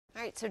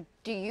All right, so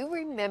do you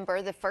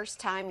remember the first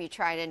time you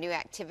tried a new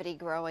activity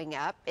growing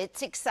up?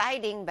 It's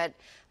exciting, but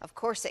of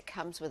course it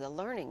comes with a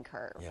learning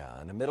curve.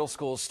 Yeah, and a middle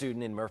school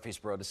student in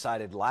Murfreesboro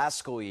decided last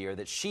school year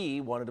that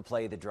she wanted to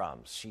play the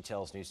drums. She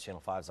tells News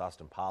Channel 5's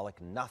Austin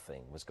Pollock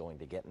nothing was going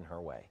to get in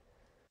her way.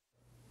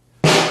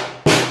 The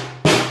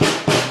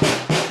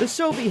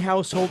Sovey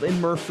household in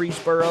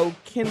Murfreesboro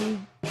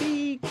can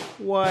be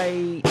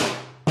quite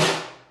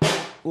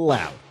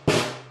loud.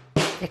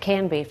 It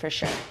can be, for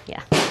sure,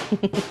 yeah.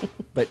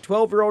 But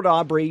 12-year-old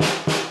Aubrey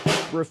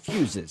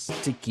refuses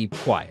to keep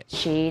quiet.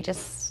 She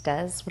just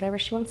does whatever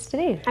she wants to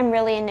do. I'm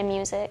really into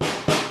music.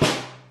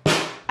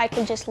 I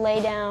could just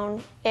lay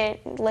down and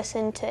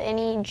listen to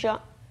any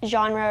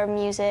genre of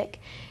music,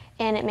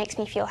 and it makes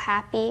me feel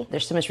happy.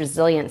 There's so much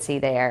resiliency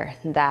there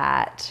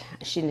that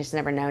she's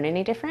never known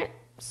any different,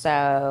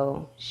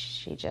 so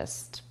she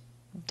just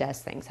does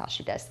things how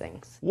she does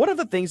things. One of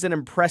the things that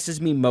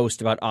impresses me most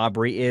about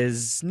Aubrey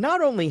is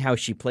not only how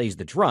she plays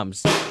the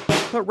drums,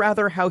 but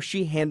rather how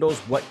she handles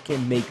what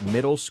can make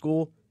middle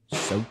school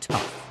so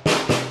tough.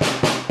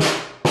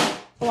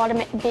 A lot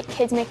of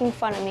kids making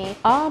fun of me.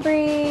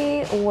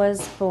 Aubrey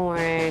was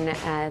born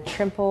a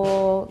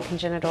triple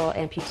congenital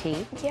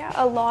amputee. Yeah,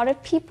 a lot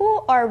of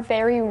people are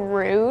very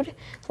rude.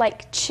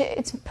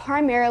 It's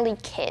primarily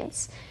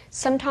kids.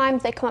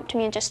 Sometimes they come up to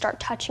me and just start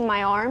touching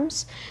my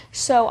arms,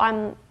 so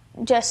I'm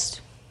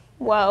just,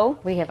 whoa.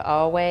 We have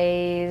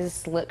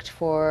always looked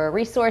for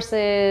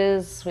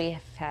resources. We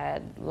have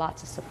had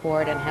lots of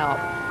support and help.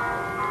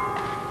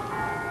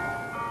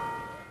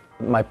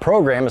 My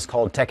program is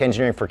called Tech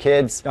Engineering for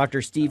Kids.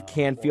 Dr. Steve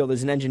Canfield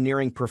is an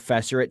engineering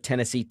professor at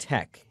Tennessee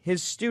Tech.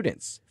 His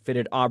students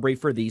fitted Aubrey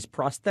for these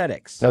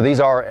prosthetics. Now, these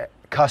are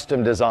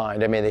custom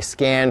designed. I mean, they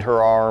scanned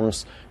her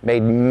arms,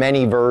 made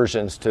many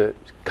versions to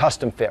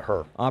custom fit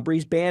her.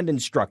 Aubrey's band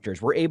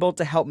instructors were able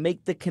to help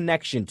make the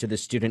connection to the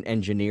student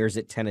engineers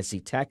at Tennessee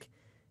Tech.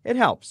 It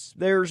helps.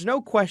 There's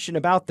no question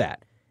about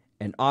that.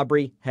 And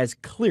Aubrey has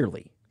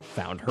clearly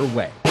found her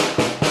way.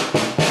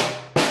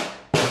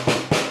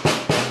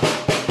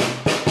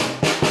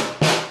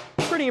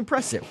 Pretty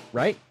impressive,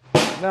 right?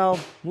 Well,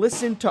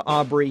 listen to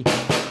Aubrey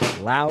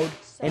loud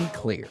and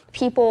clear.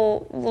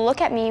 People look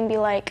at me and be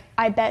like,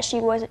 I bet she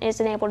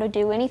isn't able to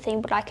do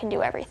anything, but I can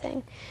do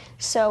everything.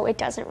 So it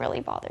doesn't really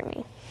bother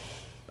me.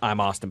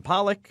 I'm Austin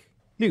Pollock,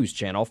 News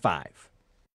Channel 5.